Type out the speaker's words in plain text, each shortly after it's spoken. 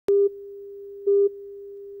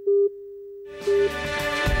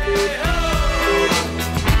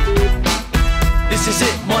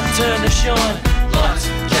turn to shine. Lights,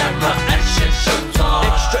 camera, action,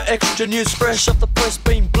 showtime. Extra news fresh off the press.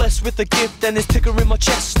 Being blessed with a gift and it's ticker in my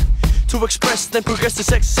chest. To express, then progress to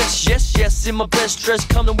success. Yes, yes, in my best dress,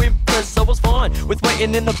 come to impress. I was fine with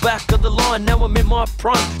waiting in the back of the line. Now I'm in my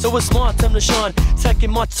prime, so it's my time to shine.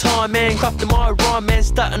 Taking my time, man, crafting my rhyme, man.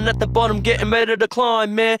 Starting at the bottom, getting ready to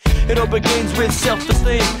climb, man. It all begins with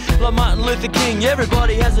self-esteem. Like Martin Luther King,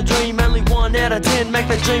 everybody has a dream. Only 1 out of 10 make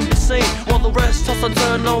that dream be seen. While the rest toss and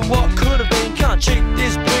turn on what could have been. Can't cheat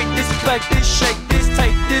this, beat this, fake this, shake this,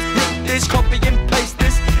 take this, rip this, copy and paste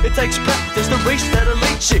this. It takes practice to reach that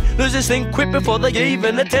elite shit. Lose this thing quick before they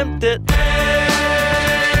even attempt it.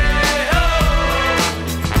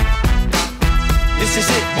 This is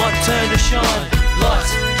it, my turn to shine.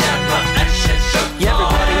 Lights, camera, action, showtime. Yeah,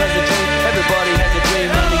 everybody has a dream, everybody has a dream.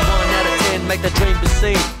 Only 1 out of 10 make that dream be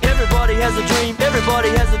seen. Everybody has a dream, everybody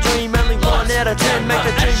has a dream. Only 1 out of 10 make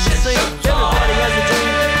that dream be seen.